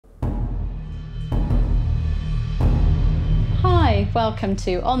Hi, welcome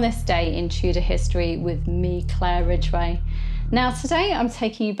to On This Day in Tudor History with me, Claire Ridgway. Now today I'm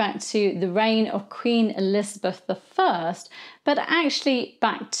taking you back to the reign of Queen Elizabeth I, but actually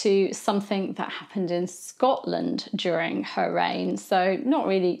back to something that happened in Scotland during her reign, so not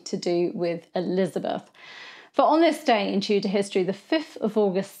really to do with Elizabeth. But on this day in Tudor history, the 5th of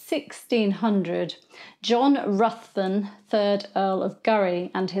August 1600, John Ruthven, 3rd Earl of Gowrie,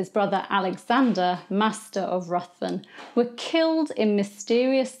 and his brother Alexander, Master of Ruthven, were killed in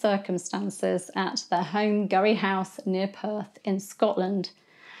mysterious circumstances at their home Gowrie House near Perth in Scotland.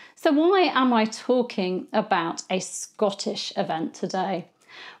 So why am I talking about a Scottish event today?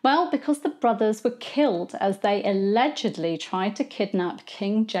 Well, because the brothers were killed as they allegedly tried to kidnap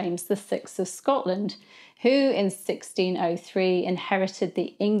King James VI of Scotland, who in 1603 inherited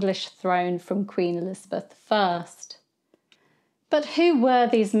the English throne from Queen Elizabeth I. But who were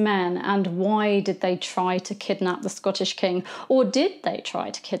these men and why did they try to kidnap the Scottish king? Or did they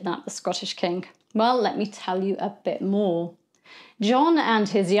try to kidnap the Scottish king? Well, let me tell you a bit more. John and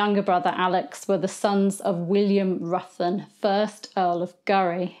his younger brother Alex were the sons of William Ruthven, 1st Earl of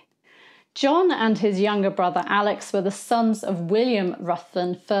Gowrie. John and his younger brother Alex were the sons of William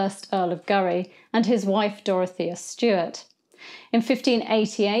Ruthven, 1st Earl of Gowrie, and his wife Dorothea Stuart. In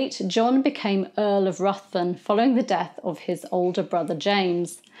 1588, John became Earl of Ruthven following the death of his older brother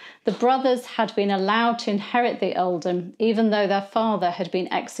James. The brothers had been allowed to inherit the earldom, even though their father had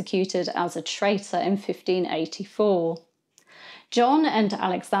been executed as a traitor in 1584. John and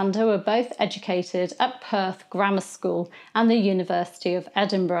Alexander were both educated at Perth Grammar School and the University of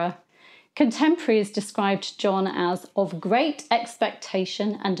Edinburgh. Contemporaries described John as of great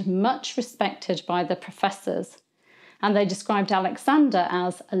expectation and much respected by the professors, and they described Alexander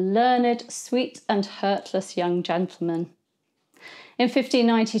as a learned, sweet and hurtless young gentleman. In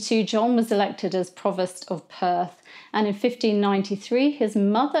 1592, John was elected as Provost of Perth, and in 1593 his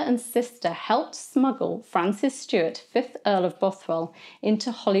mother and sister helped smuggle Francis Stuart, 5th Earl of Bothwell,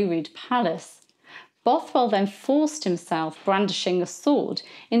 into Holyrood Palace. Bothwell then forced himself, brandishing a sword,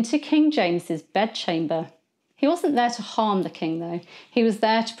 into King James's bedchamber. He wasn't there to harm the king, though. He was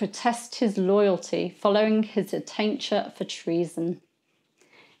there to protest his loyalty following his attainder for treason.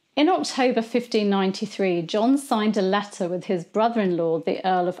 In October 1593, John signed a letter with his brother-in-law, the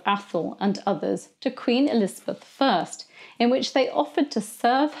Earl of Athol, and others, to Queen Elizabeth I, in which they offered to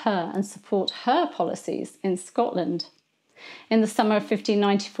serve her and support her policies in Scotland. In the summer of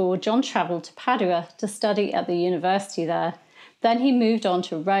 1594, John travelled to Padua to study at the university there. Then he moved on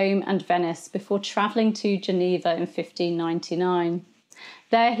to Rome and Venice before travelling to Geneva in 1599.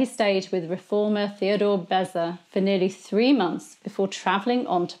 There he stayed with reformer Theodore Beza for nearly 3 months before travelling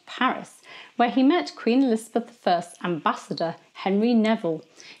on to Paris, where he met Queen Elizabeth I's ambassador, Henry Neville,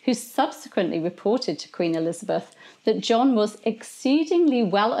 who subsequently reported to Queen Elizabeth that John was exceedingly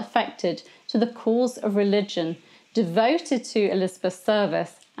well affected to the cause of religion, devoted to Elizabeth's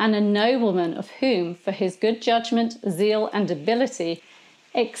service, and a nobleman of whom, for his good judgment, zeal and ability,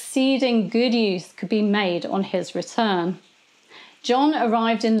 exceeding good use could be made on his return. John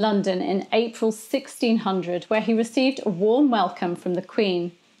arrived in London in April 1600, where he received a warm welcome from the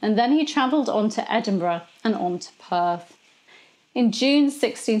Queen, and then he travelled on to Edinburgh and on to Perth. In June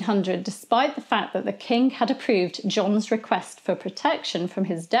 1600, despite the fact that the king had approved John's request for protection from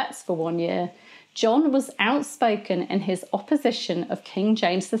his debts for 1 year, John was outspoken in his opposition of King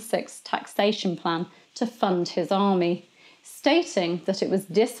James VI's taxation plan to fund his army, stating that it was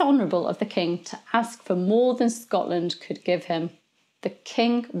dishonourable of the king to ask for more than Scotland could give him. The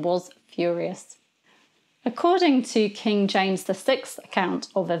king was furious. According to King James VI's account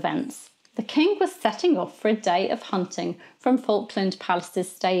of events, the king was setting off for a day of hunting from Falkland Palace's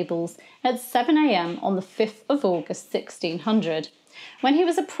stables at 7 a.m. on the 5th of August 1600, when he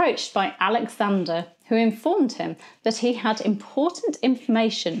was approached by Alexander, who informed him that he had important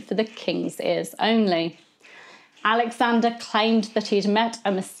information for the king's ears only. Alexander claimed that he'd met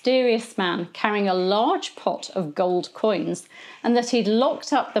a mysterious man carrying a large pot of gold coins, and that he'd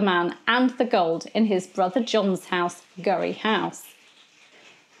locked up the man and the gold in his brother John's house, Gowrie House.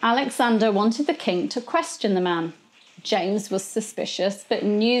 Alexander wanted the king to question the man. James was suspicious, but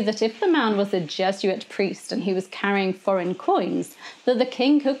knew that if the man was a Jesuit priest and he was carrying foreign coins, that the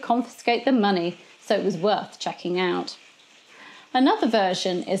king could confiscate the money, so it was worth checking out. Another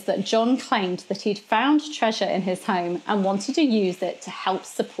version is that John claimed that he'd found treasure in his home and wanted to use it to help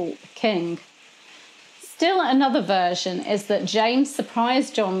support the king. Still another version is that James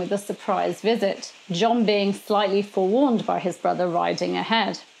surprised John with a surprise visit, John being slightly forewarned by his brother riding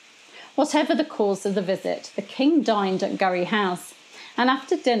ahead. Whatever the cause of the visit, the king dined at Gowrie House, and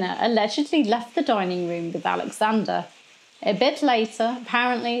after dinner allegedly left the dining room with Alexander. A bit later,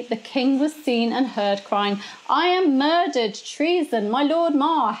 apparently, the king was seen and heard crying, "I am murdered, treason, my lord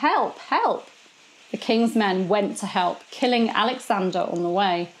Mar, help, help." The king's men went to help, killing Alexander on the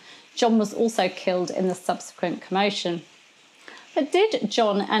way. John was also killed in the subsequent commotion. But did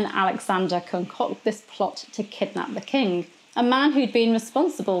John and Alexander concoct this plot to kidnap the king, a man who'd been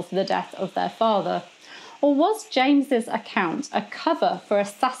responsible for the death of their father? Or was James's account a cover for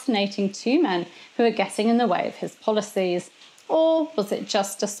assassinating two men who were getting in the way of his policies? Or was it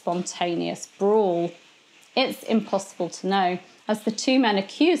just a spontaneous brawl? It's impossible to know, as the two men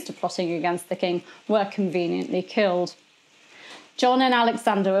accused of plotting against the king were conveniently killed. John and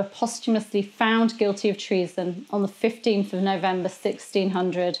Alexander were posthumously found guilty of treason on the 15th of November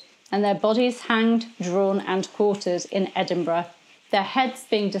 1600, and their bodies hanged, drawn and quartered in Edinburgh, their heads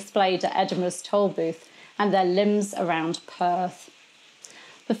being displayed at Edinburgh's toll booth and their limbs around Perth.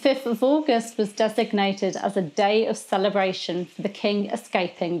 The 5th of August was designated as a day of celebration for the king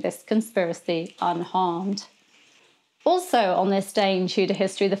escaping this conspiracy unharmed. Also on this day in Tudor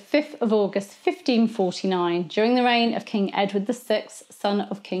history, the 5th of August 1549, during the reign of King Edward VI, son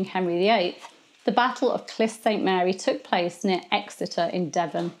of King Henry VIII, the Battle of Cliff St Mary took place near Exeter in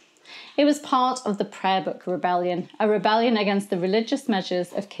Devon. It was part of the Prayer Book Rebellion, a rebellion against the religious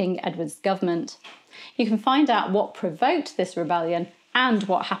measures of King Edward's government. You can find out what provoked this rebellion and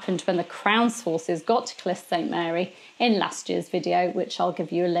what happened when the Crown's forces got to Cliff St Mary in last year's video, which I'll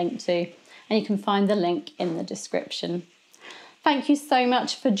give you a link to, and you can find the link in the description. Thank you so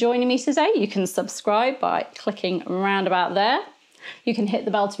much for joining me today. You can subscribe by clicking round about there. You can hit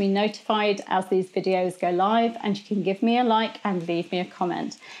the bell to be notified as these videos go live, and you can give me a like and leave me a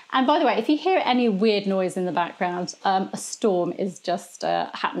comment. And by the way, if you hear any weird noise in the background, a storm is just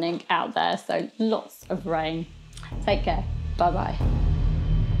happening out there, so lots of rain. Take care. Bye-bye.